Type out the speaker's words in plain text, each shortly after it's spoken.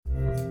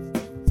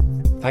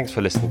Thanks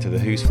for listening to the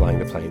Who's Flying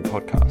the Plane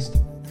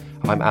podcast.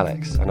 I'm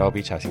Alex, and I'll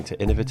be chatting to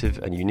innovative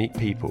and unique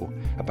people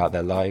about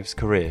their lives,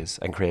 careers,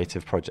 and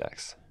creative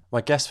projects.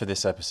 My guest for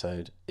this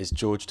episode is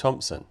George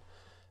Thompson,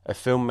 a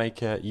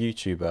filmmaker,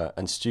 YouTuber,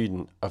 and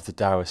student of the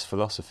Taoist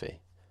philosophy.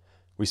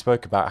 We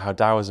spoke about how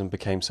Taoism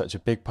became such a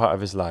big part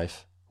of his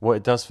life, what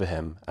it does for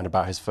him, and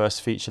about his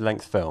first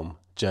feature-length film,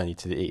 Journey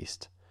to the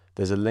East.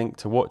 There's a link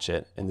to watch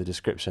it in the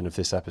description of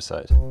this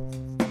episode.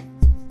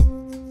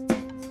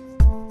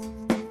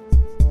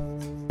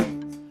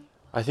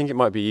 I think it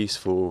might be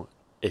useful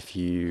if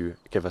you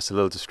give us a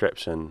little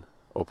description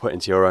or put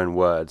into your own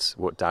words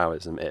what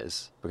Taoism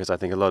is, because I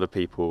think a lot of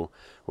people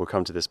will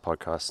come to this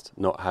podcast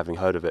not having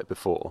heard of it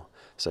before.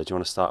 So do you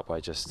want to start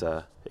by just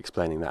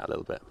explaining that a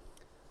little bit?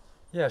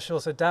 Yeah, sure.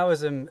 So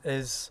Taoism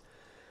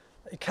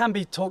it can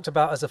be talked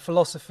about as a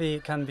philosophy,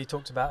 it can be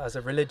talked about as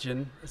a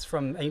religion. It's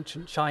from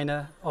ancient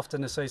China,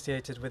 often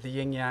associated with the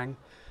yin-yang,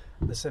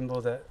 the symbol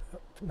that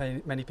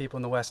many people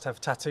in the West have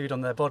tattooed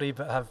on their body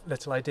but have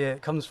little idea.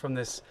 It comes from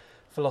this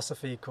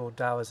philosophy called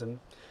Taoism.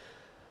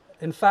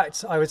 In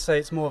fact, I would say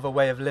it's more of a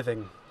way of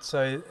living.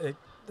 So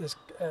there's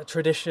a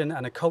tradition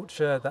and a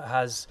culture that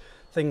has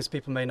things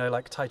people may know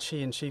like Tai Chi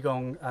and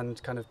Qigong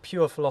and kind of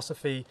pure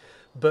philosophy,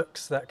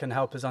 books that can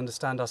help us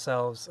understand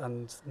ourselves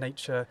and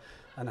nature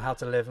and how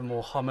to live a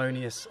more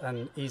harmonious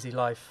and easy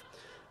life.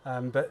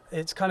 But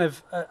it's kind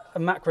of a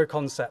macro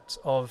concept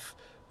of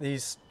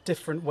these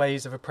different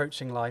ways of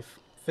approaching life,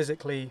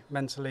 physically,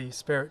 mentally,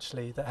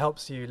 spiritually, that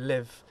helps you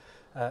live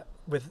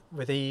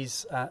with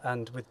ease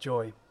and with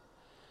joy.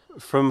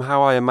 From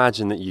how I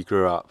imagine that you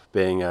grew up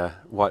being a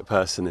white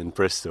person in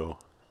Bristol,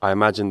 I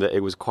imagine that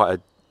it was quite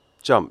a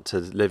jump to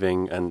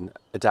living and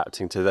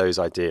adapting to those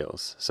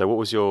ideals. So what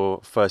was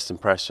your first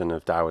impression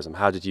of Taoism?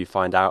 How did you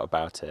find out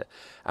about it?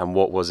 And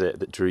what was it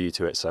that drew you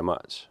to it so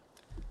much?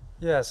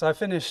 Yeah, so I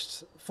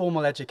finished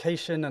formal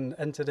education and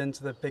entered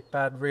into the big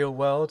bad real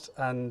world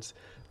and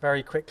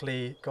very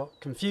quickly got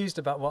confused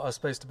about what I was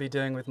supposed to be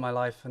doing with my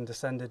life and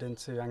descended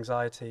into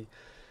anxiety.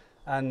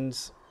 And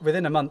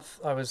within a month,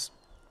 I was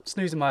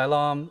snoozing my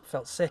alarm,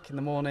 felt sick in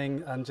the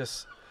morning, and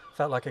just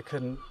felt like I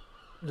couldn't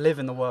live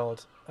in the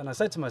world. And I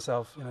said to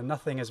myself,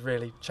 nothing has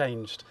really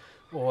changed.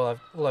 All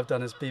I've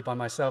done is be by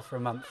myself for a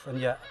month, and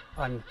yet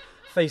I'm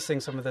facing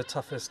some of the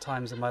toughest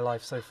times in my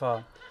life so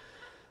far.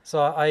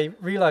 So I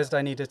realized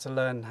I needed to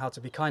learn how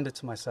to be kinder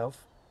to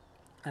myself.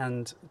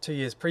 And 2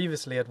 years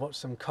previously, I'd watched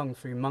some Kung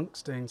Fu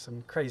monks doing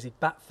some crazy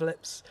bat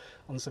flips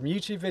on some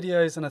YouTube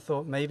videos, and I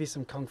thought maybe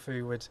some Kung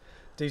Fu would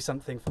do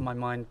something for my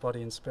mind,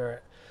 body, and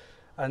spirit.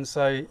 And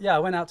so, I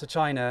went out to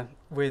China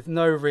with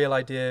no real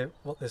idea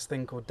what this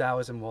thing called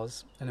Taoism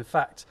was. And in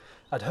fact,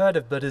 I'd heard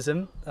of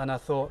Buddhism, and I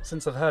thought,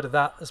 since I've heard of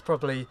that, it's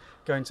probably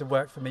going to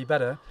work for me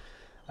better.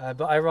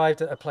 But I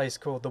arrived at a place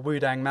called the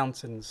Wudang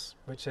Mountains,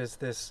 which is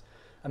this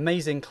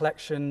amazing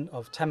collection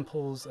of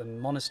temples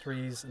and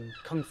monasteries and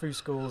Kung Fu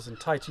schools and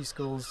Tai Chi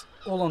schools,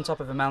 all on top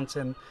of a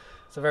mountain.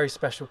 It's a very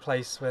special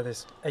place where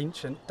this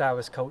ancient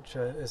Taoist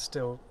culture is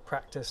still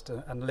practiced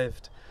and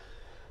lived.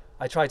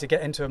 I tried to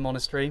get into a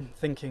monastery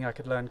thinking I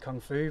could learn Kung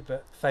Fu,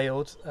 but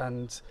failed,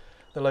 and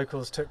the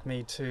locals took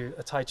me to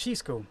a Tai Chi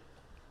school.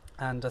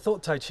 And I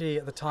thought Tai Chi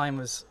at the time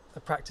was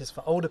a practice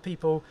for older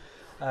people,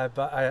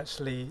 but I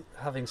actually,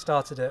 having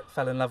started it,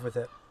 fell in love with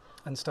it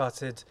and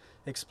started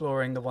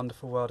exploring the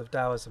wonderful world of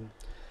Taoism.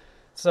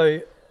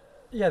 So,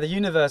 the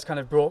universe kind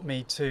of brought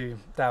me to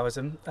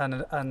Taoism,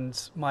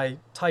 and my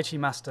Tai Chi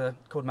master,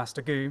 called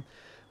Master Gu,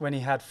 when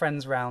he had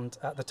friends round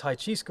at the Tai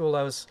Chi school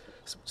I was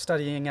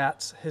studying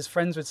at, his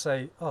friends would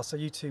say, "Oh, so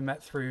you two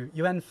met through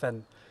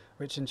Yuanfen,"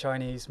 which in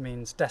Chinese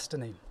means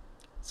destiny.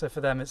 So for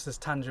them, it's as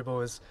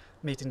tangible as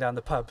meeting down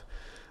the pub.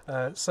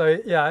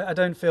 I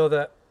don't feel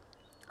that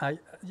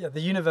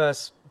the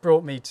universe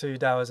brought me to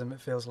Taoism, it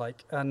feels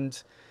like.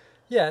 And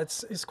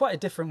it's quite a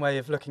different way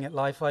of looking at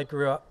life. I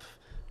grew up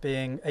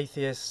being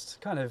atheist,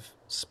 kind of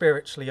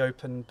spiritually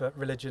open, but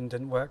religion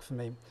didn't work for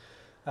me.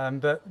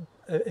 But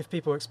if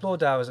people explore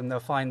Taoism, they'll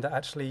find that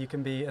actually you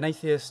can be an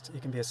atheist,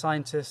 you can be a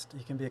scientist,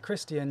 you can be a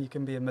Christian, you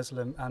can be a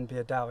Muslim and be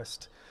a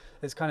Taoist.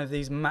 It's kind of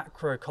these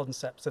macro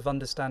concepts of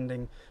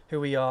understanding who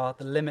we are,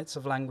 the limits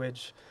of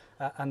language,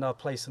 and our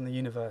place in the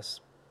universe.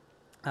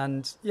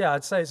 And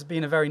I'd say it's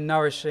been a very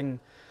nourishing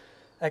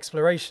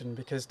exploration,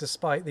 because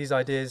despite these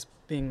ideas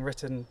being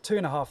written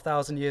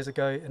 2,500 years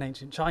ago in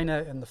ancient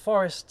China in the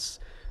forests,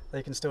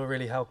 they can still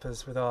really help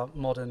us with our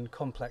modern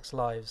complex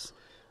lives.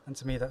 And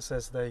to me that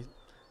says they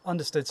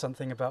understood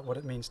something about what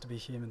it means to be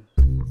human.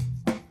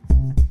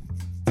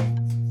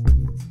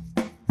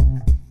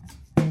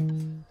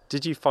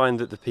 Did you find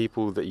that the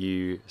people that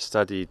you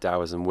studied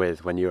Taoism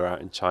with when you were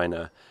out in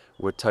China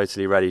were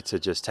totally ready to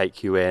just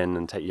take you in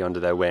and take you under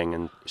their wing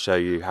and show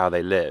you how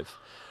they live?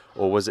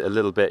 Or was it a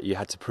little bit you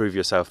had to prove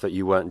yourself that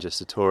you weren't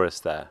just a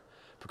tourist there?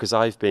 Because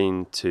I've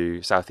been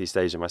to Southeast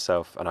Asia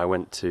myself, and I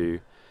went to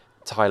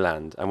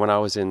Thailand, and when I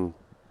was in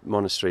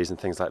monasteries and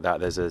things like that,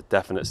 there's a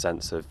definite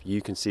sense of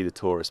you can see the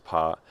tourist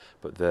part,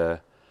 but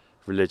the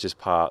religious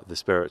part, the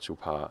spiritual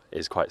part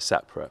is quite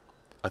separate.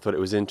 I thought it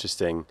was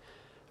interesting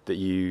that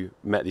you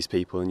met these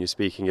people and you're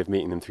speaking of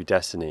meeting them through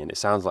destiny, and it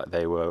sounds like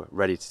they were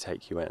ready to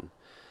take you in.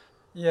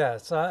 Yeah,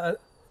 so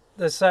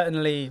there's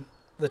certainly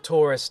the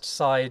tourist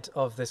side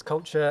of this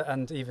culture,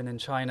 and even in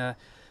China,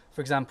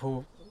 for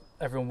example,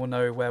 everyone will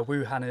know where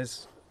Wuhan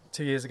is.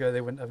 2 years ago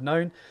they wouldn't have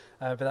known,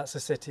 but that's a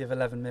city of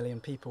 11 million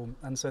people.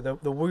 And so the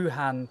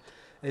Wuhan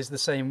is the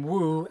same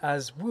Wu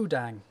as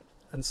Wudang.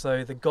 And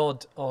so the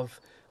god of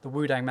the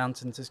Wudang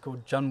Mountains is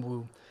called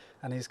Junwu,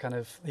 and he's kind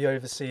of the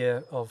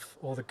overseer of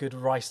all the good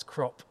rice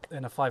crop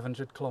in a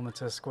 500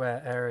 kilometer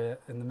square area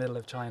in the middle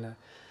of China.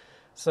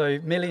 So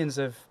millions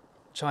of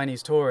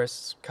Chinese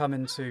tourists come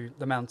into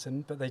the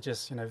mountain, but they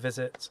just,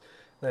 visit,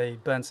 they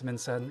burn some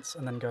incense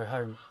and then go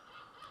home.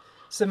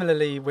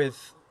 Similarly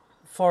with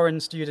foreign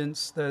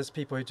students, there's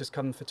people who just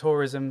come for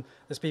tourism,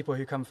 there's people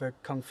who come for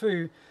Kung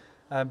Fu,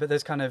 but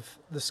there's kind of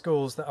the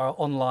schools that are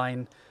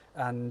online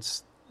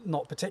and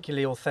not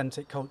particularly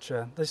authentic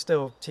culture. They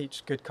still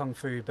teach good Kung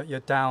Fu, but you're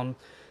down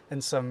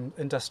in some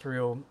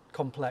industrial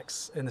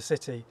complex in the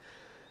city.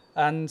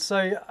 And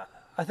so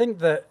I think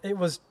that it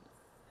was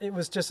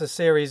just a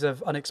series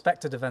of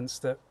unexpected events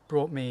that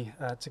brought me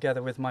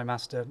together with my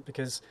master,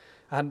 because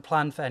I hadn't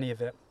planned for any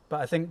of it.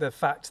 But I think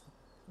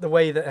the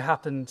way that it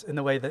happened in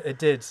the way that it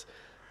did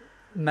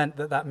meant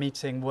that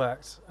meeting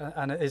worked.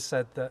 And it is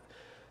said that,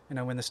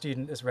 when the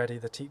student is ready,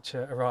 the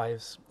teacher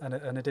arrives.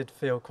 And it did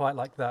feel quite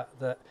like that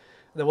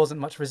there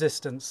wasn't much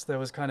resistance. There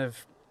was kind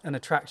of an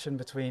attraction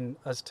between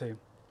us two.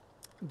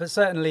 But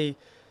certainly,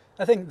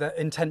 I think that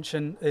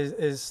intention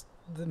is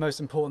the most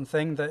important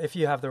thing, that if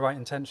you have the right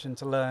intention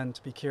to learn,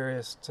 to be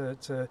curious,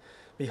 to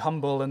be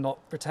humble and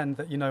not pretend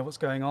that you know what's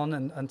going on,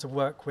 and to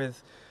work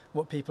with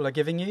what people are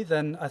giving you,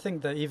 then I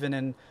think that even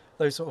in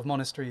those sort of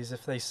monasteries,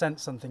 if they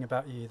sense something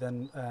about you,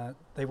 then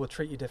they will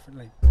treat you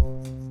differently.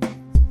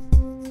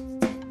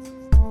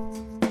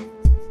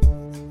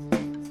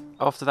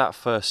 After that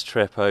first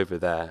trip over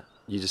there,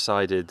 you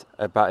decided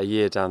about a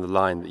year down the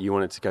line that you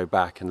wanted to go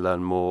back and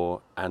learn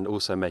more and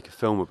also make a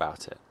film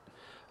about it,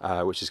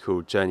 which is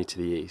called Journey to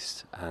the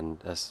East, and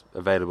that's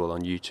available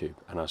on YouTube,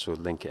 and I shall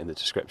link it in the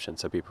description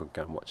so people can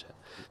go and watch it.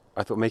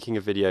 I thought making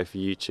a video for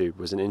YouTube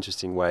was an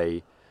interesting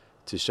way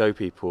to show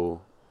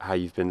people how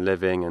you've been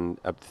living and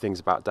things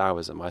about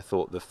Taoism. I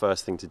thought the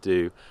first thing to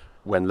do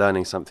when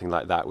learning something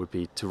like that would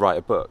be to write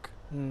a book.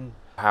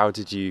 How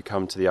did you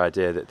come to the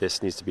idea that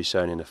this needs to be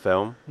shown in a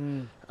film?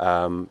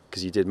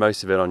 Because you did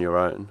most of it on your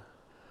own.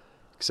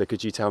 So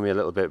could you tell me a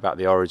little bit about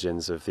the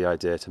origins of the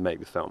idea to make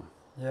the film?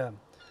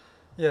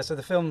 Yeah, so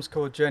the film's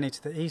called Journey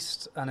to the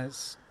East, and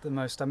it's the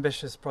most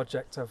ambitious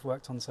project I've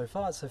worked on so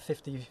far. It's a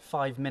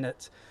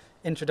 55-minute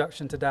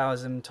introduction to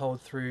Taoism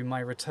told through my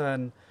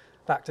return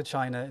back to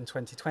China in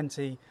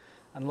 2020,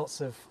 and lots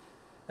of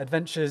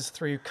adventures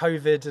through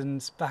COVID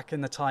and back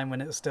in the time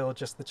when it was still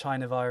just the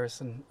China virus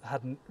and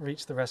hadn't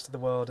reached the rest of the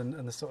world,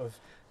 and the sort of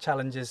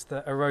challenges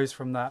that arose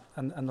from that,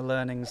 and the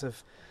learnings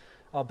of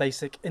our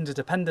basic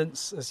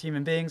interdependence as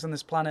human beings on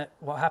this planet.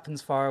 What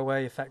happens far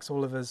away affects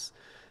all of us,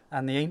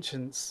 and the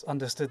ancients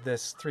understood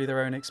this through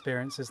their own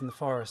experiences in the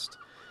forest.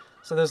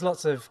 So there's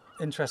lots of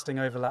interesting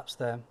overlaps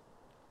there.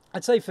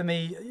 I'd say for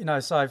me,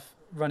 so I've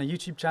run a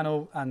YouTube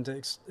channel, and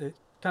it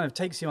kind of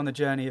takes you on the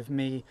journey of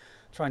me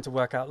trying to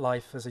work out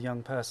life as a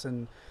young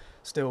person,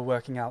 still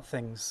working out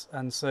things.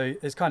 And so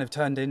it's kind of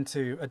turned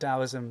into a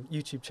Taoism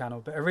YouTube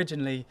channel. But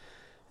originally,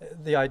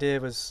 the idea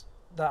was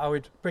that I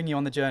would bring you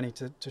on the journey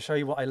to show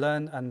you what I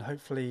learned, and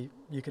hopefully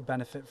you could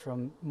benefit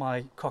from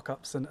my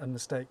cock-ups and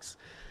mistakes.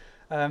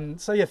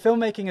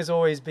 Filmmaking has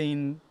always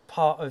been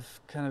part of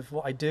kind of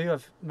what I do.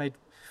 I've made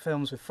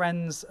films with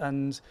friends,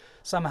 and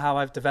somehow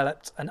I've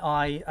developed an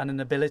eye and an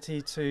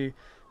ability to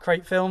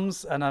create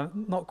films, and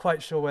I'm not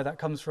quite sure where that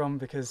comes from,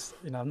 because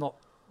I'm not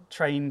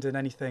trained in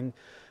anything,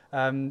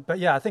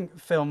 but I think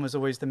film was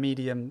always the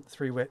medium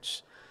through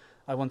which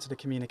I wanted to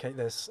communicate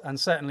this. And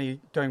certainly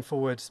going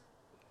forward,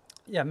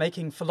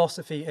 making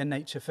philosophy in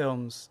nature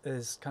films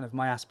is kind of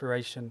my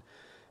aspiration,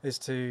 is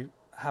to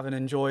have an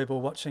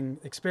enjoyable watching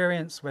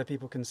experience where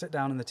people can sit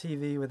down on the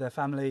TV with their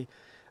family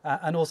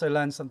and also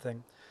learn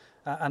something.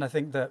 And I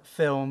think that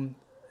film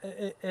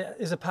it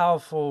is a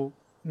powerful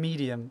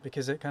medium,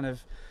 because it kind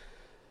of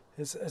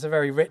is a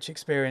very rich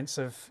experience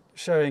of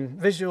showing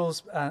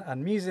visuals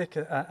and music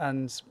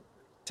and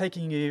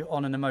taking you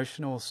on an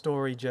emotional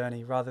story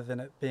journey, rather than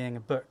it being a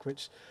book,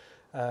 which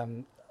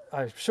I'm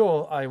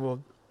sure I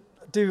will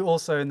do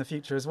also in the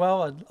future as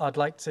well. I'd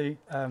like to,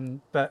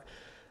 but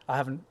I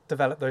haven't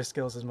developed those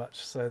skills as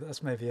much, so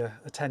that's maybe a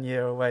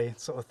 10-year away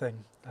sort of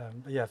thing.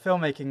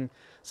 Filmmaking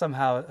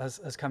somehow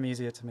has come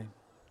easier to me.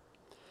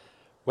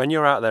 When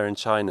you're out there in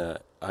China,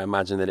 I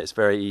imagine that it's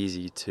very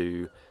easy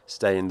to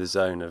stay in the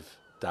zone of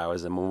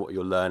Taoism and what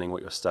you're learning,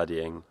 what you're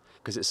studying,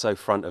 because it's so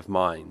front of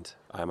mind.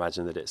 I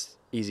imagine that it's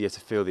easier to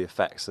feel the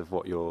effects of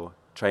what you're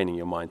training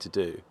your mind to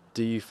do.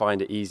 Do you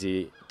find it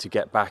easy to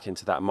get back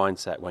into that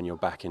mindset when you're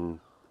back in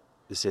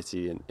the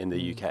city in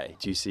the UK?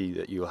 Do you see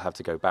that you'll have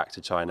to go back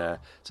to China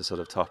to sort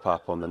of top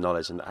up on the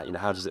knowledge, and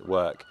how does it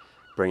work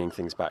bringing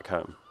things back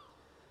home?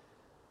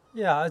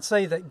 Yeah, I'd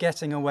say that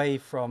getting away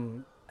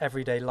from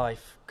everyday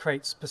life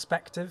creates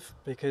perspective,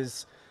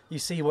 because you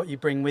see what you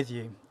bring with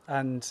you.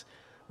 And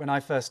when I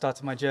first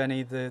started my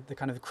journey, the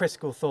kind of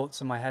critical thoughts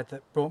in my head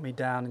that brought me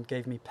down and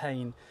gave me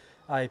pain,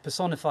 I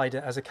personified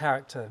it as a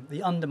character, the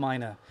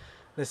Underminer,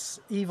 this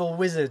evil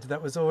wizard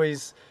that was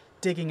always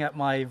digging at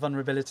my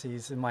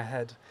vulnerabilities in my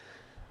head.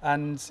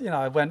 And,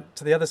 I went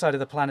to the other side of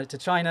the planet, to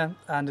China,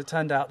 and it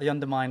turned out the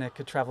Underminer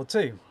could travel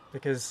too.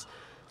 Because,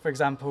 for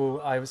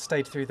example, I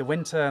stayed through the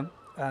winter,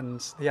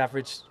 and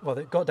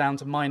it got down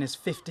to minus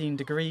 15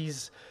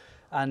 degrees.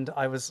 And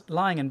I was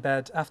lying in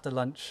bed after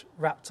lunch,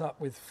 wrapped up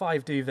with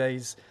 5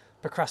 duvets,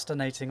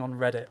 procrastinating on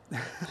Reddit.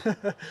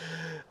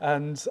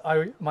 And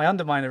my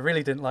Underminer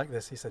really didn't like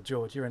this. He said,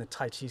 "George, you're in a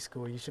Tai Chi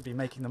school. You should be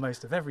making the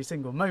most of every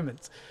single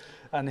moment.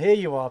 And here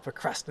you are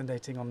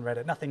procrastinating on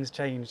Reddit. Nothing's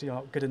changed. You're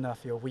not good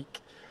enough. You're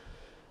weak."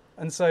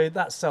 And so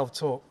that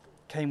self-talk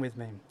came with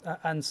me.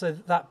 And so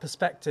that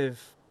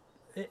perspective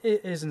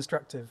it is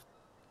instructive.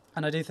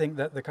 And I do think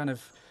that the kind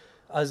of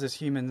us as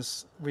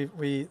humans,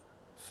 we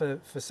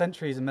for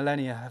centuries and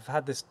millennia have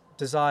had this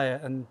desire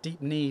and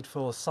deep need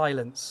for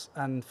silence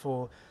and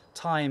for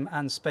time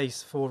and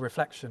space for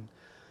reflection.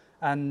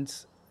 And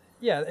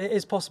yeah, it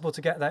is possible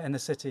to get that in the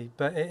city,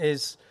 but it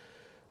is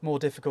more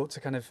difficult to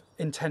kind of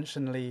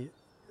intentionally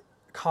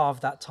carve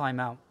that time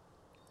out.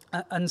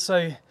 And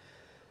so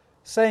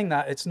saying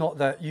that, it's not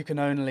that you can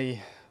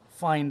only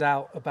find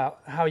out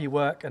about how you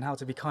work and how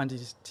to be kind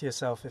to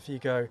yourself if you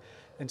go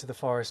into the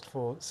forest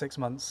for 6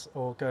 months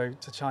or go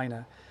to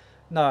China.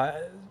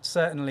 No,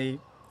 certainly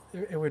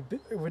it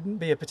wouldn't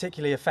be a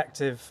particularly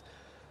effective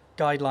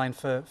guideline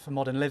for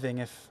modern living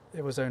if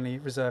it was only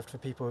reserved for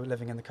people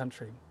living in the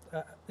country.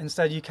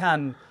 Instead, you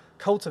can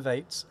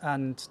cultivate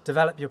and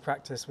develop your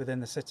practice within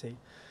the city.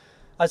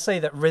 I'd say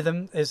that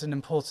rhythm is an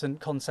important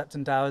concept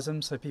in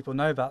Taoism, so people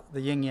know about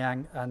the yin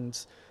yang,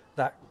 and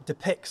that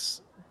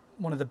depicts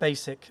one of the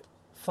basic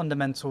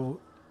fundamental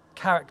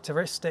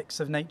characteristics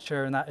of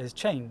nature, and that is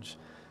change.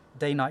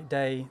 Day, night,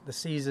 day, the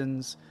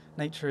seasons,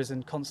 nature is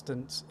in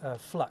constant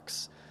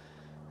flux.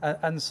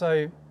 And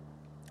so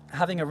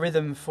having a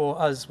rhythm for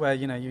us where,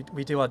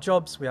 we do our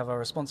jobs, we have our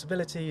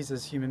responsibilities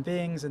as human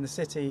beings in the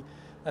city,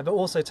 but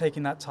also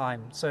taking that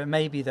time. So it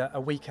may be that a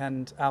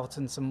weekend out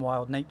in some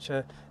wild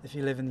nature, if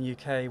you live in the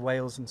UK,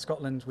 Wales and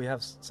Scotland, we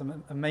have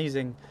some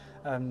amazing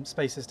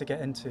spaces to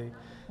get into.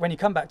 When you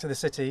come back to the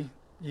city,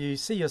 you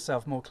see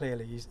yourself more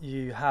clearly.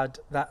 You had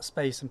that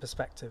space and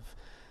perspective.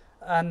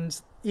 And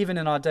even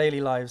in our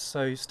daily lives,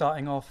 so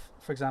starting off,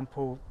 for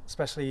example,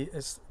 especially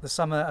it's the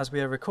summer as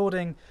we are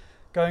recording,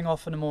 going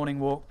off on a morning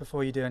walk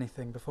before you do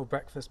anything, before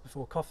breakfast,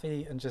 before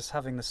coffee, and just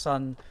having the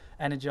sun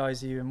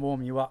energize you and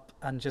warm you up,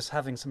 and just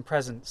having some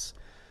presence.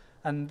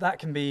 And that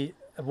can be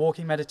a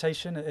walking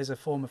meditation. It is a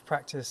form of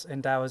practice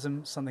in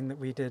Taoism, something that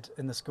we did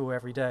in the school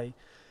every day.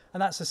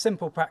 And that's a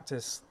simple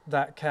practice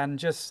that can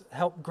just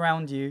help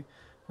ground you,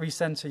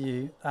 recenter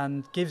you,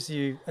 and gives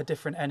you a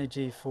different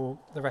energy for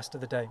the rest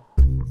of the day.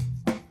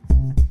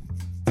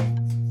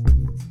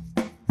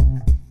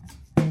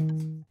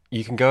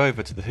 You can go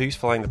over to the Who's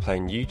Flying the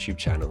Plane YouTube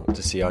channel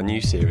to see our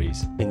new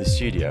series, In the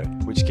Studio,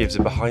 which gives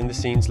a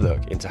behind-the-scenes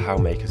look into how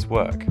makers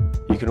work.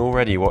 You can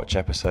already watch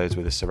episodes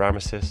with a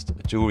ceramicist,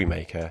 a jewellery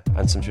maker,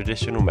 and some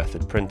traditional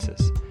method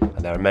printers, and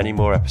there are many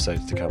more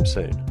episodes to come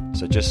soon.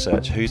 So just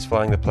search Who's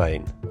Flying the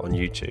Plane on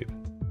YouTube.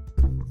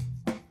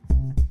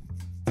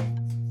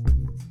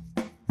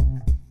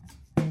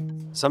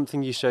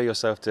 Something you show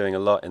yourself doing a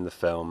lot in the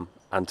film,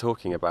 and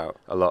talking about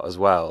a lot as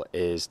well,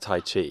 is Tai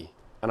Chi.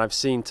 And I've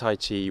seen Tai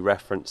Chi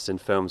referenced in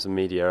films and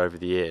media over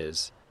the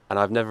years, and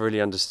I've never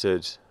really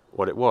understood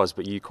what it was,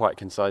 but you quite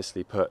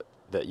concisely put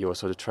that you're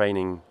sort of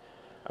training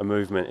a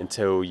movement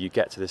until you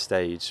get to the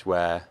stage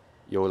where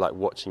you're like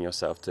watching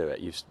yourself do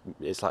it.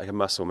 It's like a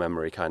muscle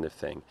memory kind of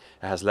thing.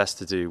 It has less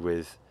to do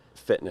with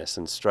fitness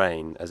and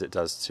strain as it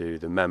does to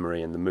the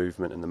memory and the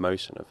movement and the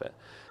motion of it.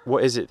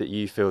 What is it that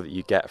you feel that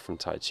you get from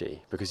Tai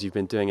Chi? Because you've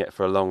been doing it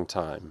for a long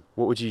time.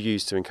 What would you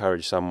use to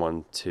encourage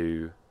someone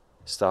to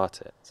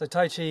start it? So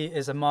Tai Chi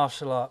is a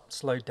martial art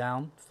slowed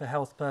down for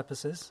health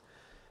purposes,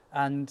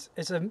 and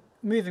it's a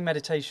moving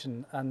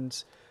meditation,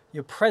 and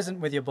you're present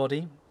with your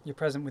body, you're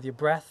present with your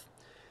breath,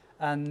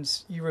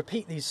 and you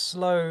repeat these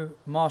slow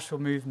martial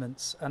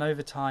movements, and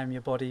over time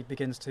your body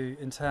begins to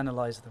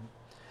internalize them.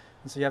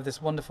 And so you have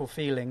this wonderful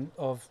feeling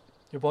of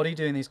your body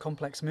doing these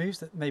complex moves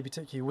that maybe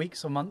took you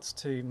weeks or months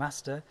to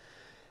master,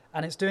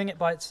 and it's doing it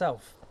by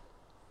itself.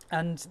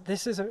 And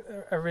this is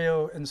a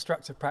real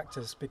instructive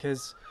practice,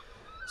 because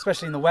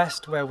especially in the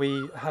West, where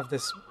we have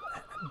this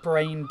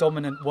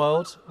brain-dominant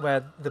world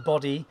where the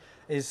body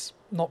is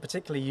not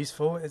particularly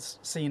useful. It's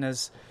seen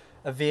as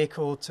a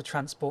vehicle to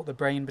transport the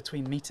brain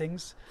between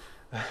meetings.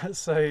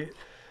 So,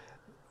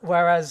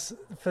 whereas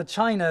for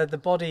China, the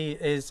body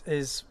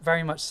is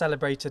very much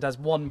celebrated as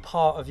one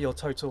part of your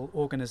total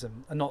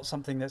organism and not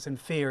something that's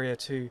inferior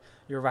to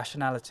your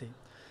rationality.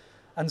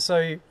 And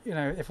so,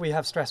 if we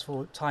have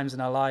stressful times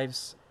in our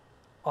lives,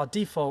 our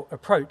default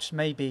approach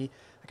may be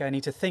okay, I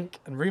need to think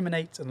and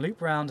ruminate and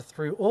loop around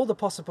through all the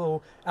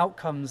possible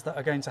outcomes that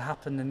are going to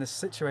happen in this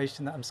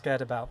situation that I'm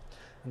scared about,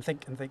 and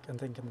think and think and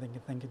think and think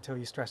and think until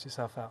you stress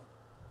yourself out.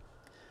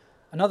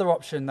 Another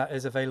option that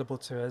is available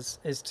to us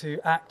is to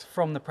act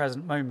from the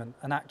present moment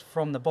and act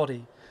from the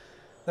body.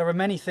 There are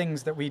many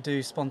things that we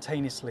do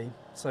spontaneously.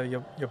 So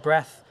your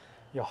breath,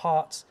 your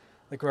heart,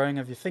 the growing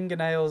of your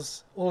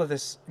fingernails, all of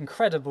this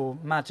incredible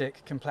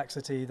magic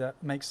complexity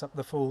that makes up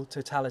the full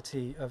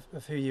totality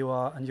of who you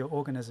are and your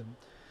organism.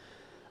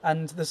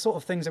 And the sort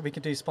of things that we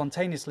can do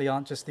spontaneously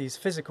aren't just these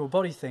physical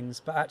body things,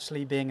 but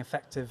actually being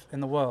effective in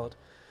the world.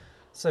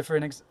 So for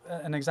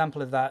an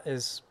example of that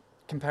is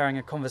comparing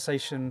a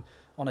conversation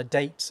on a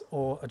date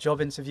or a job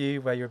interview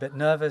where you're a bit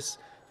nervous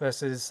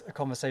versus a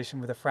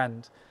conversation with a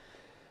friend.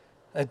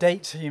 A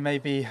date, you may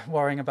be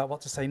worrying about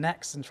what to say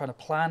next and trying to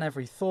plan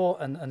every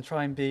thought and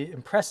try and be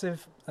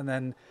impressive, and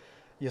then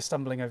you're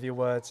stumbling over your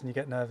words and you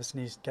get nervous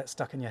and you get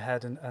stuck in your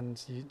head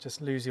and you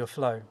just lose your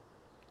flow.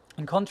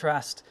 In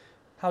contrast,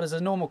 how does a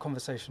normal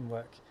conversation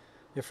work?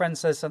 Your friend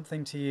says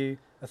something to you,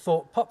 a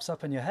thought pops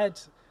up in your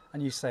head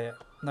and you say it,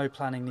 no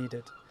planning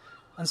needed.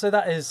 And so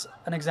that is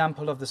an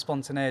example of the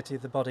spontaneity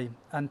of the body.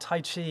 And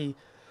Tai Chi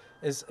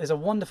is a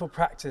wonderful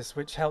practice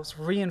which helps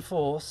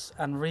reinforce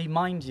and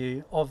remind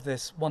you of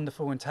this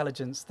wonderful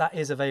intelligence that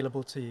is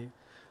available to you.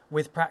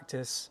 With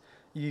practice,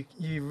 you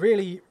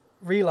really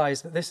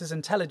realize that this is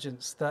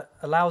intelligence that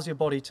allows your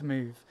body to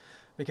move,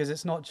 because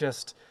it's not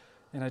just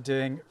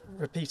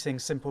repeating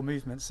simple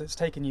movements. It's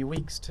taken you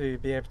weeks to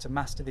be able to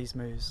master these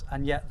moves,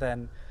 and yet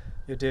then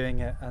you're doing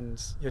it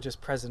and you're just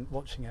present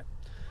watching it.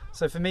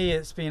 So for me,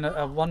 it's been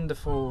a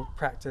wonderful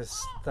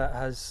practice that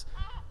has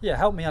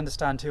helped me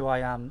understand who I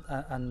am,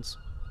 and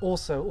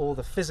also all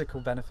the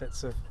physical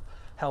benefits of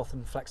health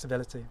and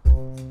flexibility.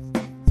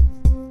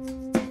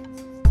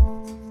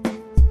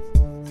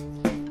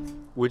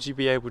 Would you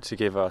be able to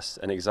give us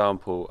an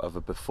example of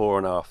a before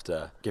and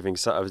after, giving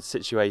a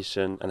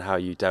situation and how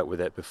you dealt with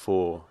it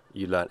before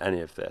you learnt any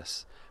of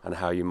this, and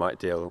how you might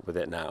deal with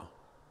it now?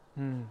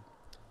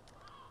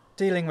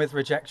 Dealing with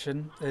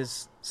rejection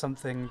is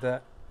something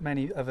that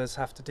many of us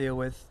have to deal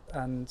with,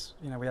 and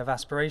we have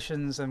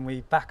aspirations and we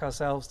back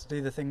ourselves to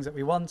do the things that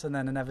we want, and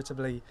then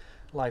inevitably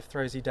life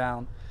throws you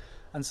down.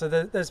 And so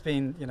there's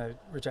been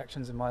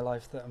rejections in my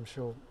life that I'm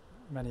sure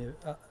many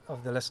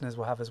of the listeners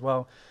will have as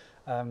well.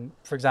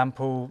 For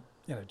example,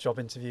 job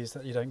interviews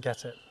that you don't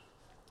get it.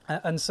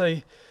 And so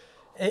it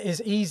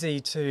is easy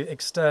to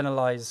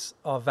externalize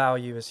our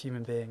value as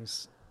human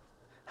beings.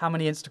 How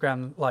many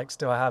Instagram likes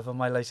do I have on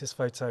my latest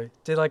photo?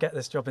 Did I get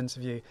this job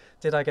interview?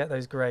 Did I get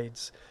those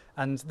grades?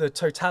 And the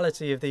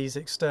totality of these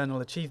external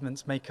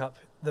achievements make up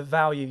the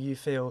value you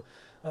feel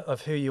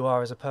of who you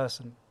are as a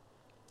person.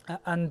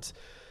 And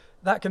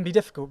that can be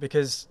difficult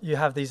because you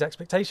have these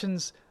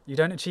expectations, you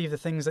don't achieve the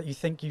things that you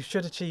think you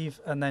should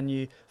achieve, and then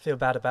you feel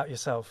bad about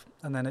yourself.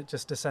 And then it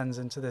just descends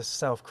into this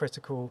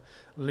self-critical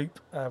loop,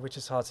 which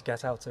is hard to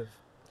get out of.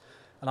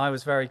 And I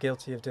was very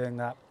guilty of doing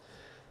that.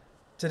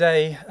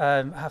 Today,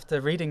 after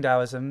reading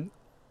Taoism,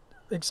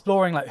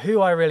 exploring who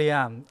I really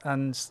am,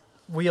 and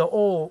we are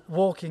all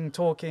walking,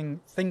 talking,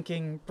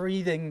 thinking,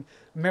 breathing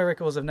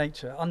miracles of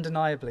nature,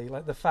 undeniably.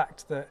 The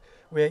fact that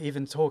we're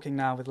even talking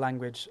now with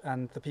language,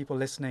 and the people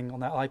listening on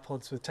their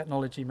iPods with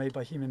technology made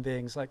by human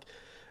beings,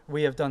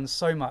 we have done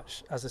so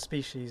much as a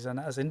species, and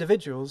as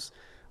individuals,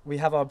 we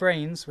have our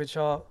brains, which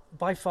are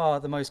by far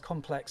the most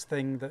complex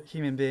thing that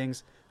human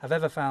beings have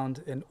ever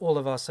found in all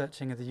of our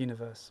searching of the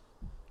universe.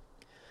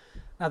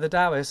 Now, the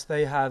Taoists,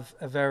 they have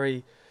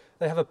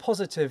a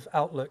positive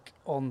outlook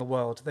on the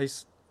world.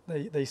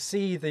 They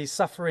see the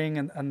suffering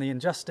and the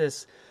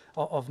injustice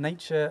of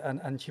nature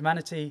and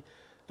humanity,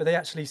 but they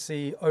actually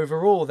see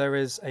overall there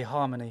is a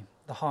harmony.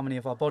 The harmony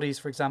of our bodies,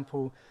 for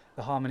example,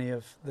 the harmony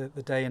of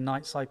the day and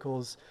night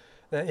cycles.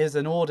 There is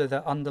an order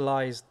that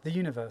underlies the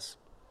universe.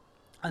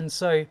 And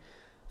so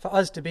for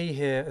us to be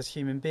here as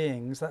human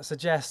beings, that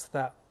suggests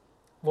that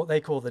what they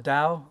call the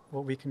Tao,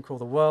 what we can call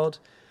the world,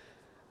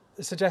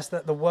 it suggests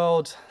that the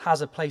world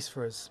has a place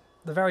for us.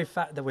 The very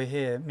fact that we're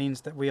here means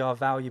that we are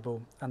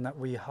valuable, and that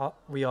we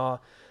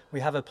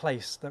have a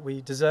place, that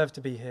we deserve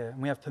to be here,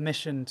 and we have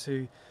permission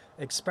to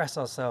express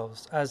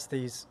ourselves as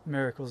these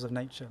miracles of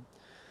nature.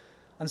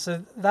 And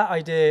so that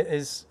idea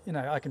is,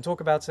 I can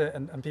talk about it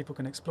and people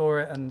can explore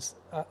it, and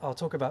I'll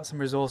talk about some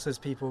resources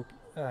people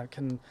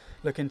can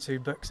look into,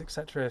 books,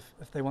 etc.,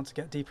 if they want to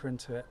get deeper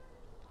into it.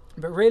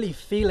 But really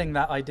feeling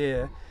that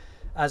idea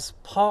as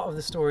part of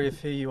the story of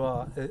who you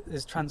are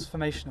is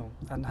transformational,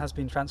 and has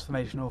been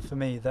transformational for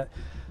me, that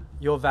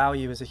your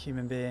value as a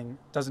human being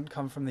doesn't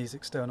come from these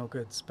external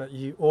goods, but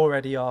you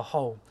already are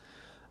whole.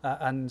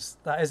 And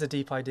that is a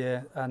deep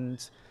idea,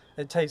 and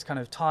it takes kind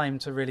of time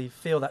to really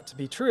feel that to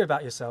be true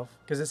about yourself,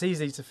 because it's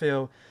easy to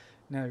feel,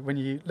 when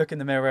you look in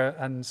the mirror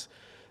and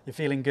you're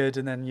feeling good,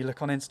 and then you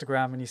look on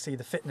Instagram and you see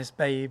the fitness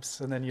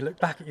babes, and then you look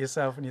back at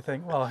yourself and you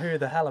think, well, who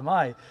the hell am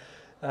I?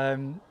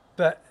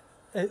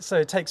 So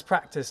it takes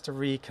practice to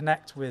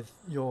reconnect with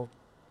your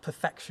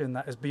perfection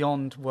that is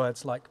beyond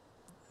words like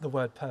the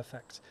word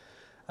perfect.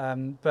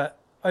 But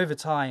over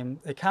time,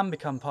 it can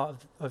become part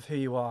of who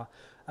you are.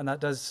 And that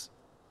does,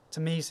 to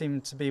me,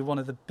 seem to be one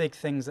of the big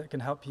things that can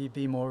help you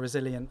be more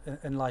resilient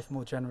in life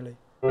more generally.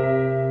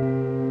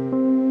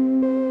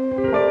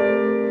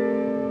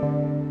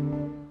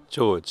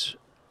 George,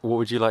 what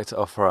would you like to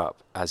offer up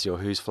as your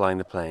Who's Flying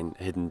the Plane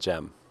hidden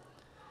gem?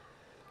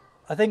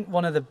 I think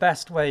one of the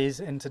best ways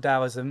into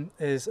Taoism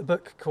is a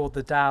book called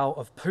The Tao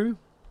of Pooh.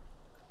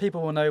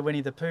 People will know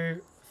Winnie the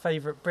Pooh,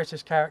 favourite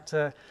British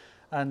character,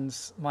 and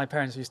my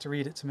parents used to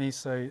read it to me,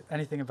 so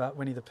anything about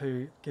Winnie the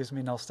Pooh gives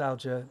me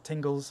nostalgia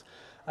tingles.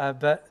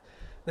 But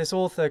this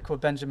author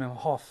called Benjamin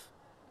Hoff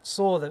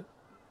saw that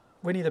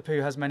Winnie the Pooh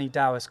has many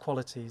Taoist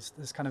qualities.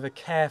 There's kind of a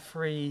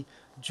carefree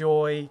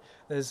joy,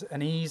 there's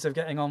an ease of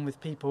getting on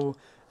with people,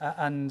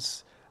 and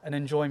an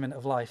enjoyment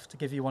of life. To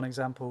give you one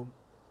example,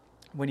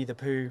 Winnie the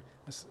Pooh,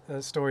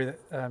 a story that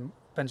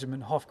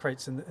Benjamin Hoff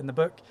creates in the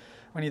book.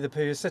 Winnie the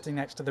Pooh is sitting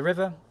next to the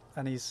river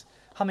and he's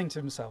humming to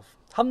himself.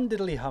 Hum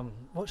diddly hum,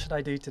 what should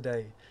I do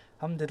today?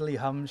 Hum diddly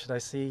hum, should I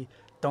see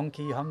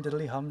donkey? Hum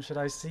diddly hum, should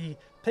I see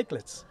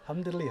piglets?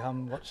 Hum diddly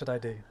hum, what should I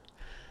do?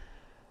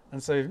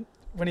 And so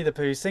Winnie the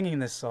Pooh, singing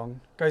this song,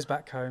 goes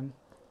back home,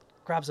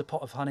 grabs a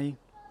pot of honey,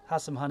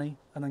 has some honey,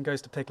 and then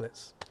goes to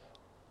piglets.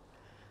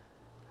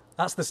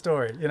 That's the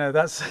story,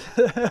 that's,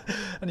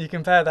 and you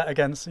compare that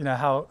against,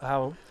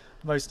 how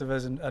most of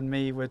us and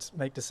me would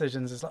make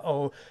decisions. It's like,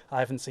 oh, I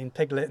haven't seen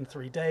Piglet in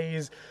 3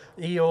 days.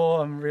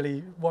 Eeyore, I'm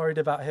really worried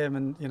about him,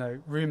 and,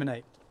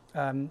 ruminate.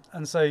 And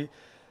so,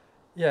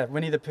 yeah,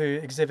 Winnie the Pooh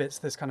exhibits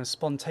this kind of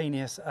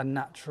spontaneous and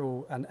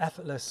natural and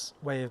effortless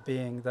way of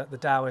being that the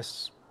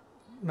Taoists,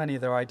 many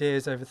of their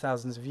ideas over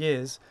thousands of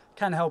years,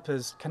 can help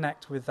us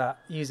connect with that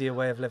easier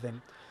way of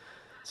living.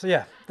 So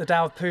yeah, The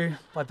Tao of Pooh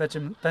by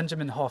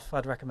Benjamin Hoff,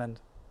 I'd recommend.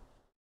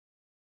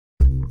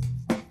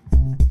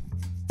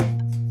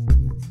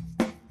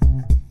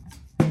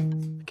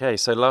 Okay,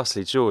 so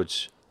lastly,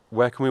 George,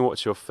 where can we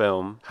watch your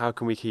film? How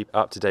can we keep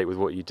up to date with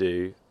what you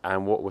do?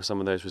 And what were some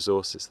of those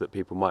resources that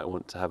people might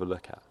want to have a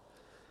look at?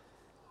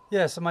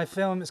 Yeah, so my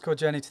film is called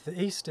Journey to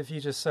the East. If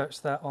you just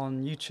search that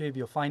on YouTube,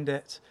 you'll find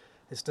it.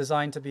 It's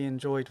designed to be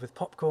enjoyed with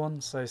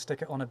popcorn, so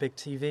stick it on a big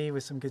TV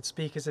with some good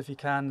speakers if you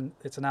can.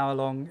 It's an hour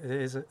long. It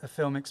is a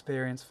film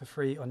experience for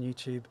free on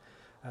YouTube.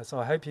 So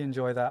I hope you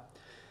enjoy that.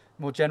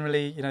 More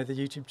generally, the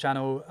YouTube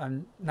channel,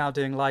 I'm now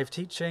doing live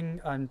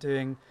teaching. I'm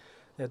doing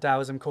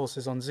Taoism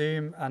courses on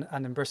Zoom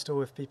and in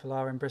Bristol if people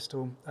are in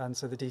Bristol. And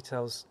so the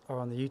details are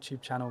on the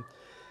YouTube channel.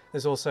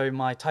 There's also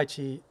my Tai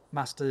Chi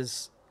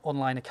Masters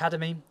online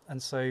academy.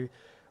 And so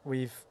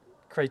we've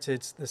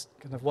created this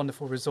kind of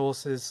wonderful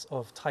resources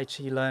of Tai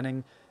Chi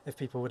learning. If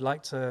people would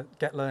like to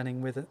get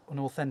learning with an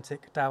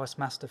authentic Taoist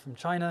master from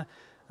China,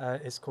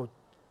 it's called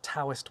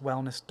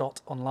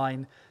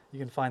taoistwellness.online. You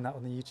can find that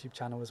on the YouTube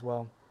channel as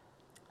well.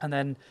 And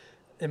then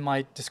in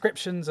my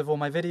descriptions of all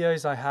my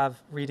videos, I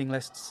have reading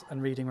lists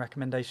and reading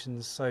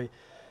recommendations. So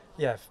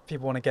yeah, if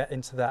people want to get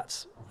into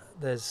that,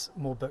 there's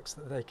more books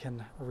that they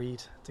can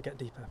read to get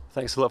deeper.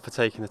 Thanks a lot for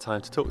taking the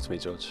time to talk to me,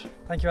 George.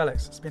 Thank you,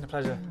 Alex. It's been a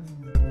pleasure.